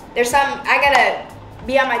 there's something, I gotta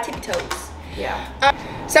be on my tippy toes. Yeah.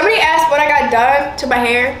 Somebody asked what I got done to my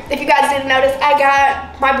hair. If you guys didn't notice, I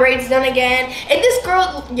got my braids done again. And this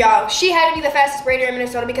girl, y'all, she had to be the fastest braider in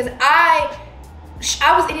Minnesota because I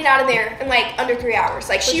was in and out of there in like under 3 hours.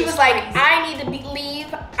 Like, she was like, crazy. I need to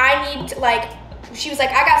leave. I need to like, she was like,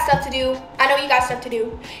 I got stuff to do. I know you got stuff to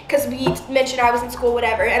do. Because we mentioned I was in school,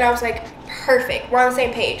 whatever. And I was like, perfect. We're on the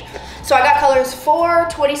same page. So I got colors 4,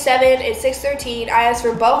 27, and 613. I asked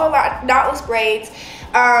for boho knotless braids.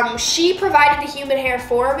 She provided the human hair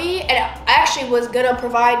for me. And I actually was going to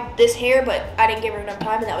provide this hair, but I didn't give her enough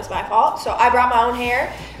time, and that was my fault. So I brought my own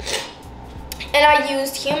hair. And I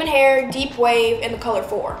used human hair, deep wave, and the color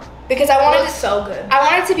 4. Because I wanted it so good. I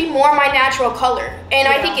wanted it to be more my natural color, and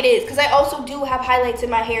I think it is because I also do have highlights in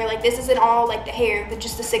my hair. Like this isn't all like the hair, but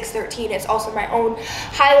just the 613. It's also my own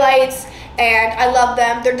highlights, and I love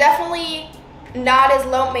them. They're definitely not as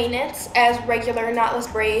low maintenance as regular knotless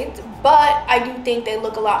braids, but I do think they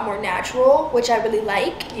look a lot more natural, which I really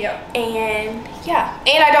like. Yeah. And yeah,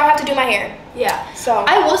 and I don't have to do my hair. Yeah. So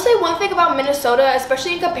I will say one thing about Minnesota,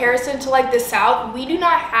 especially in comparison to like the South, we do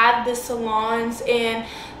not have the salons and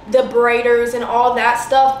the braiders and all that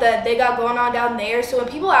stuff that they got going on down there. So when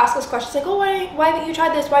people ask us questions like, oh, why haven't you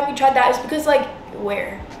tried this? Why haven't you tried that? It's because like,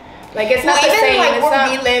 where? Like it's not the same. Like where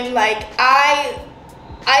we live, like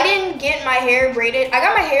I didn't get my hair braided. I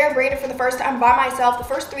got my hair braided for the first time by myself. The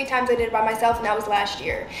first 3 times I did it by myself, and that was last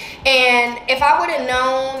year. And if I would have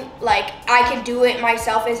known like I could do it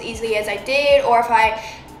myself as easily as I did, or if I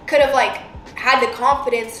could have like had the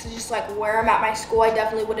confidence to just like wear them at my school, I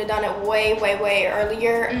definitely would have done it way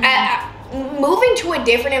earlier. Moving to a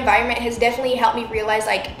different environment has definitely helped me realize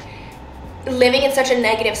like living in such a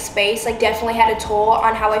negative space like definitely had a toll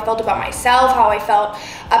on how I felt about myself, how I felt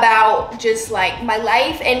about just like my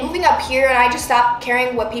life. And moving up here, and I just stopped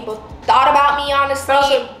caring what people thought about me, honestly. But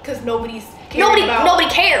also because nobody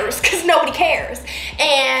cares, because nobody cares,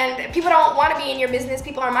 and people don't want to be in your business.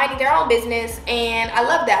 People are minding their own business, and I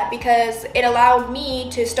love that because it allowed me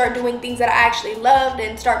to start doing things that I actually loved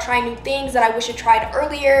and start trying new things that I wish I tried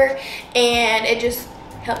earlier, and it just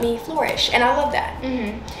helped me flourish, and I love that.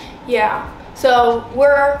 Yeah. So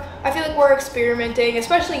I feel like we're experimenting,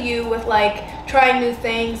 especially you, with like trying new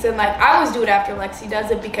things. And like I always do it after Lexie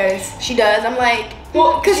does it because she does. I'm like,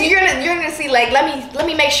 well, because you're gonna see like let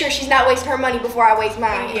me make sure she's not wasting her money before I waste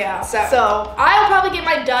mine. Yeah. So I'll probably get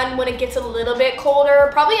mine done when it gets a little bit colder.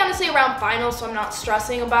 Probably honestly around finals, so I'm not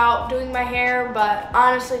stressing about doing my hair. But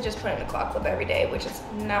honestly, just put in a claw clip every day, which is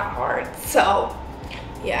not hard. So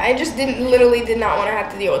yeah, I just literally did not want to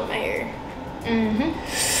have to deal with my hair.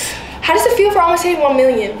 How does it feel for almost hitting 1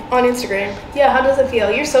 million on Instagram? Yeah, how does it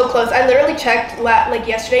feel? You're so close. I literally checked like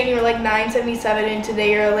yesterday and you were like 977, and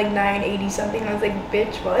today you're like 980 something. I was like,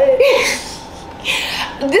 bitch, what?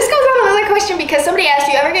 This goes on another question because somebody asked,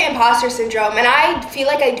 do you ever get imposter syndrome? And I feel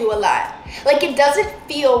like I do a lot. Like it doesn't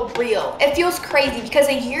feel real. It feels crazy because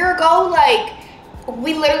a year ago, like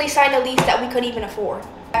we literally signed a lease that we couldn't even afford.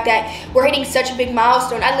 That we're hitting such a big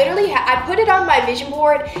milestone. I put it on my vision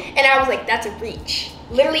board and I was like, that's a reach.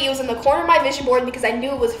 Literally, it was in the corner of my vision board because I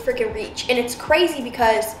knew it was a freaking reach. And it's crazy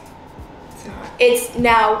because it's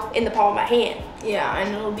now in the palm of my hand. Yeah,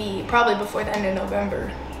 and it'll be probably before the end of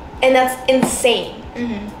November. And that's insane.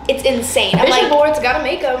 It's insane. Vision boards, gotta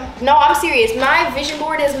make them. No, I'm serious. My vision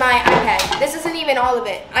board is my iPad. This isn't even all of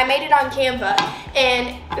it. I made it on Canva.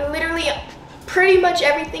 And literally, pretty much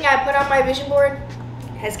everything I put on my vision board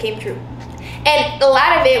has came true. And a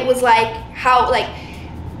lot of it was like how like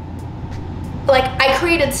like I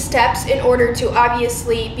created steps in order to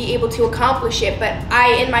obviously be able to accomplish it, but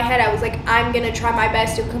in my head I was like, I'm gonna try my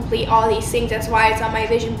best to complete all these things. That's why it's on my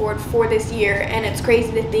vision board for this year. And it's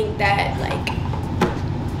crazy to think that like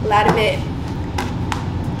a lot of it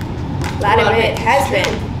has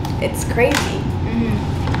been. It's crazy.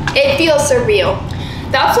 It feels surreal.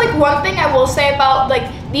 That's like one thing I will say about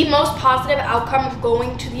like the most positive outcome of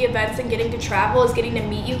going to the events and getting to travel is getting to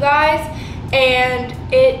meet you guys. And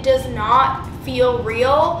it does not feel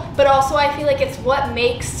real, but also I feel like it's what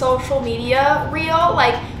makes social media real.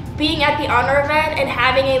 Like being at the Honor event and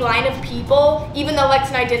having a line of people, even though Lex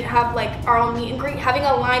and I didn't have like our own meet and greet, having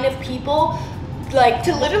a line of people like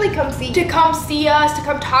to literally come see us, to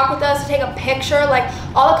come talk with us, to take a picture, like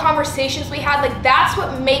all the conversations we had, like that's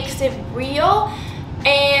what makes it real.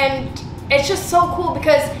 And it's just so cool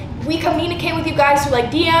because we communicate with you guys through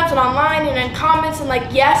like DMs and online and in comments, and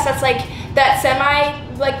like yes, that's like that semi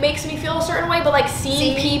like makes me feel a certain way, but like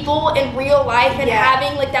seeing people in real life and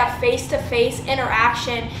having like that face-to-face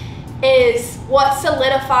interaction is what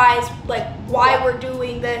solidifies like why we're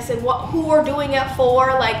doing this and who we're doing it for,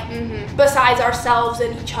 like besides ourselves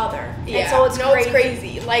and each other. And so it's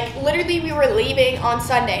crazy. Like literally we were leaving on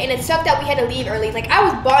Sunday, and it sucked that we had to leave early. Like I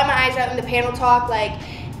was bawling my eyes out in the panel talk, like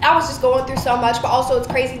I was just going through so much, but also it's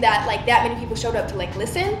crazy that like that many people showed up to like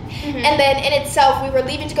listen. And then in itself, we were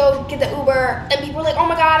leaving to go get the Uber, and people were like, oh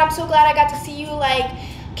my God, I'm so glad I got to see you. Like,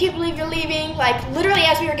 can't believe you're leaving. Like literally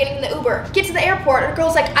as we were getting in the Uber, get to the airport, and the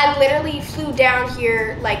girl's like, I literally flew down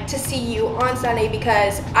here like to see you on Sunday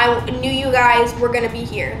because I knew you guys were gonna be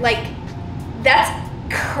here. Like that's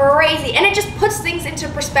crazy. And it just puts things into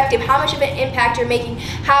perspective, how much of an impact you're making,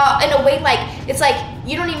 how in a way like it's like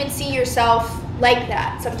you don't even see yourself like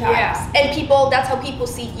that sometimes. And people, that's how people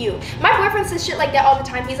see you. My boyfriend says shit like that all the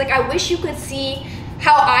time. He's like, I wish you could see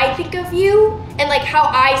how I think of you and like how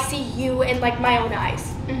I see you in like my own eyes.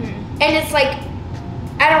 And it's like,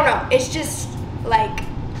 I don't know, it's just like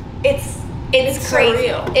it's crazy.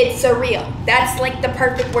 Surreal. It's surreal. That's like the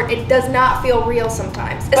perfect word. It does not feel real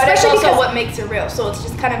sometimes, but especially it's also because what makes it real, so it's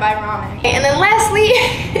just kind of ironic. And then lastly,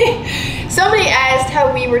 somebody asked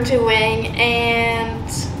how we were doing, and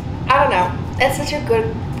I don't know. That's such a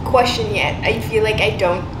good question yet. I feel like I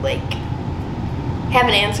don't like have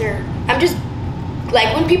an answer. I'm just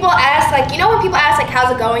like when people ask, like, you know, when people ask like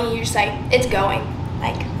how's it going, you just say it's going.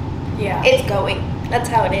 Like it's going. That's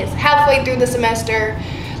how it is. Halfway through the semester,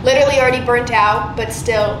 literally already burnt out, but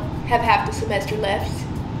still have half the semester left.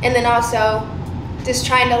 And then also just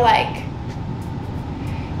trying to like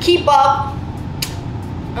keep up.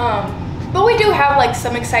 But we do have like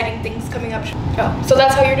some exciting things coming up. Oh, so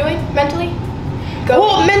that's how you're doing mentally?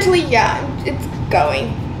 Well, mentally, yeah, it's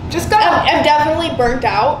going. Just go. I'm definitely burnt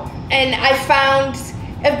out, and I've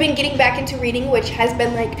been getting back into reading, which has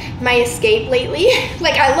been like my escape lately.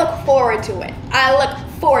 Like I look forward to it. I'm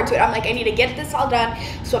like, I need to get this all done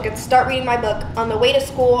so I can start reading my book on the way to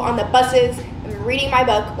school, on the buses, I'm reading my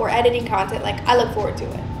book or editing content. Like I look forward to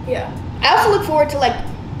it. Yeah. I also look forward to like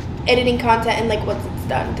editing content and like once it's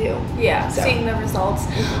done too. Yeah, so. Seeing the results.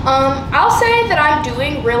 I'll say that I'm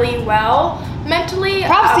doing really well mentally.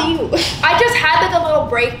 Props to you. I just had like a little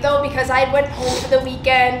break though because I went home for the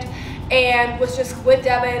weekend and was just with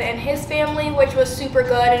Devin and his family, which was super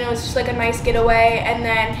good, and it was just like a nice getaway. And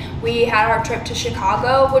then we had our trip to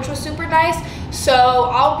Chicago, which was super nice. So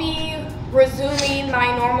I'll be resuming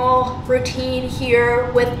my normal routine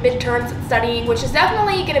here with midterms and studying, which is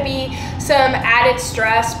definitely gonna be some added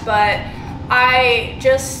stress, but I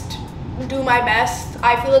just do my best.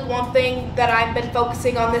 I feel like one thing that I've been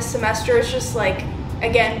focusing on this semester is just like,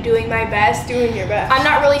 again, doing my best. Doing your best. I'm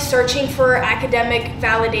not really searching for academic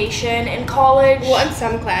validation in college. Well, in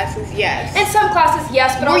some classes, yes. In some classes,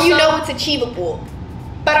 yes, but where also, you know it's achievable.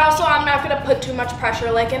 But also, I'm not going to put too much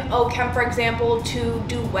pressure, like in OChem, for example, to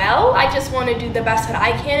do well. I just want to do the best that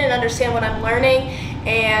I can and understand what I'm learning,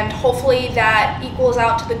 and hopefully that equals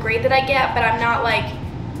out to the grade that I get, but I'm not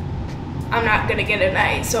going to get an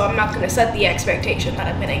A, so I'm not going to set the expectation that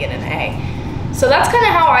I'm going to get an A. So that's kind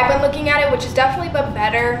of how I've been looking at it, which has definitely been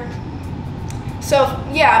better. So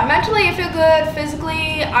yeah, mentally I feel good.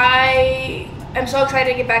 Physically, I am so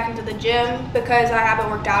excited to get back into the gym because I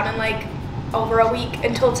haven't worked out in like over a week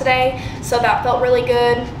until today. So that felt really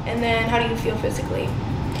good. And then how do you feel physically?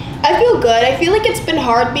 I feel good. I feel like it's been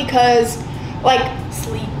hard because like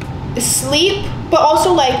sleep, but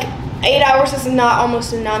also like 8 hours is not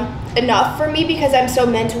almost enough for me because I'm so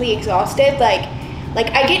mentally exhausted. Like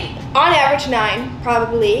I get on average 9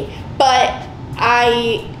 probably, but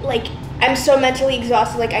I I'm so mentally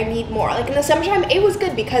exhausted, like I need more. Like in the summertime, it was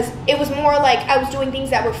good because it was more like I was doing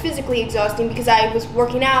things that were physically exhausting because I was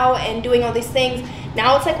working out and doing all these things.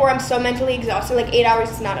 Now it's like where I'm so mentally exhausted, like 8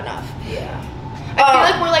 hours is not enough. Yeah. I feel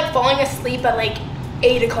like we're like falling asleep at like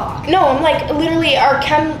 8 o'clock. No, I'm like literally our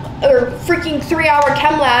freaking 3-hour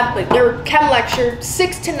chem lab, like their chem lecture,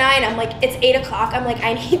 6 to 9. I'm like, it's 8 o'clock. I'm like,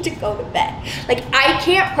 I need to go to bed. Like I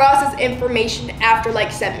can't process information after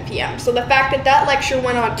like 7 p.m. So the fact that that lecture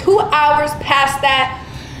went on 2 hours past that,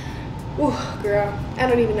 ooh, girl, I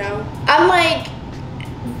don't even know. I'm like,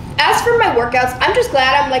 as for my workouts, I'm just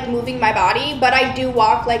glad I'm like moving my body, but I do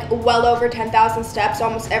walk like well over 10,000 steps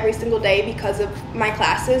almost every single day because of my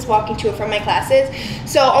classes, walking to and from my classes.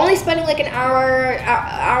 So only spending like an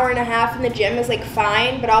hour and a half in the gym is like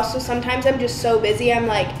fine, but also sometimes I'm just so busy. I'm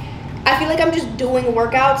like, I feel like I'm just doing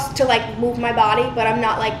workouts to like move my body, but I'm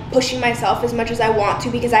not like pushing myself as much as I want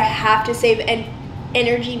to because I have to save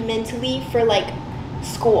energy mentally for like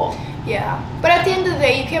school. Yeah, but at the end of the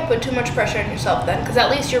day, you can't put too much pressure on yourself then, because at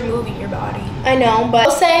least you're moving your body. I know, but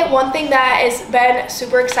I'll say one thing that has been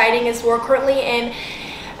super exciting is we're currently in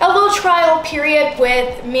a little trial period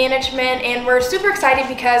with management, and we're super excited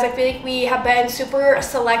because I feel like we have been super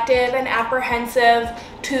selective and apprehensive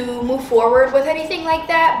to move forward with anything like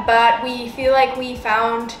that, but we feel like we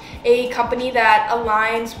found a company that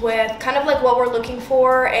aligns with kind of like what we're looking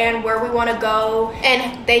for and where we want to go,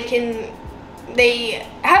 and they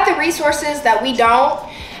have the resources that we don't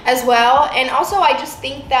as well. And also I just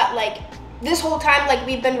think that like this whole time, like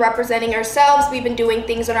we've been representing ourselves, we've been doing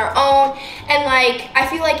things on our own, and like I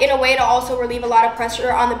feel like in a way to also relieve a lot of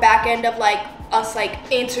pressure on the back end of like us like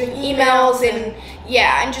answering emails and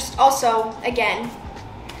yeah, and just also again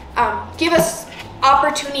give us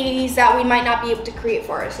opportunities that we might not be able to create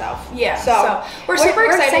for ourselves. Yeah, so we're super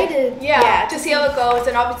excited. Yeah, to see how it goes,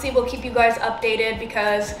 and obviously we'll keep you guys updated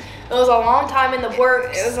because it was a long time in the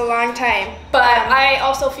works. It was a long time. But I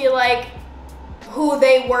also feel like who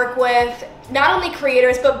they work with, not only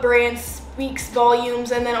creators, but brands, speaks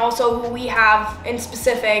volumes, and then also who we have in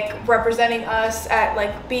specific representing us at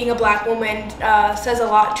like being a Black woman says a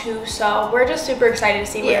lot too. So we're just super excited to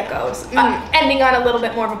see where it goes. Ending on a little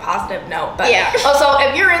bit more of a positive note, but also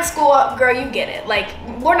if you're in school, girl, you get it. Like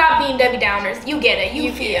we're not being Debbie Downers. You get it.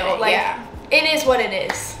 You feel like it is what it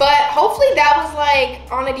is. But hopefully that was like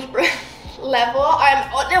on a deeper level.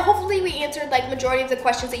 Hopefully we answered like majority of the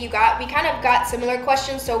questions that you got. We kind of got similar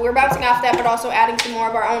questions, so we're bouncing off that, but also adding some more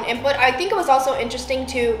of our own input. I think it was also interesting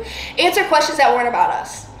to answer questions that weren't about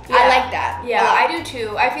us. Yeah. I like that. Yeah, I do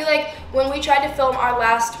too. I feel like when we tried to film our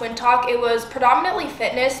last Twin Talk, it was predominantly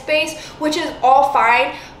fitness based, which is all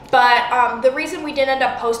fine. But the reason we didn't end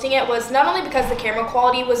up posting it was not only because the camera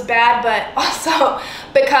quality was bad, but also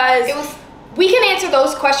because we can answer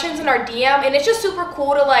those questions in our DM, and it's just super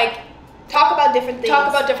cool to like talk about different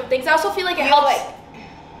things. I also feel like it helps. Like,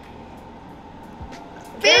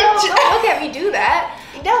 bitch, don't look at me do that.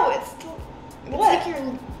 No, it's like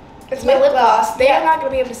it's my lip gloss. They are not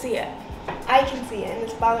gonna be able to see it. I can see it, and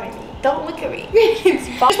it's bothering me. Don't look at me. I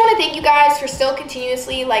just want to thank you guys for still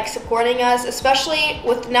continuously like supporting us, especially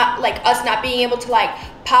with us not being able to like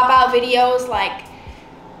pop out videos like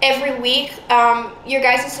every week. Your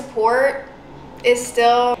guys' support is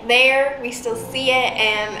still there. We still see it,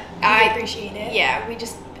 and I appreciate it. Yeah, we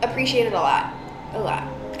just appreciate it a lot,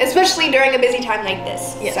 especially during a busy time like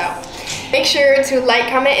this. Yes. So make sure to like,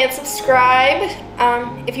 comment, and subscribe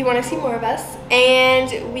if you want to see more of us,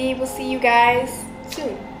 and we will see you guys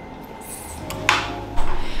soon.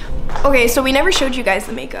 Okay, so we never showed you guys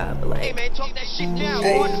the makeup, but like, this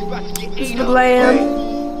is the glam.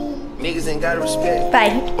 Niggas ain't got respect. Bye.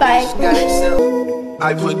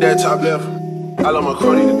 I put that top left. I love my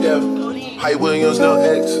crony to death. Hype Williams, no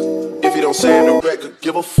X. If you don't say in the record,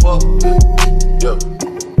 give a fuck.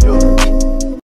 Yo.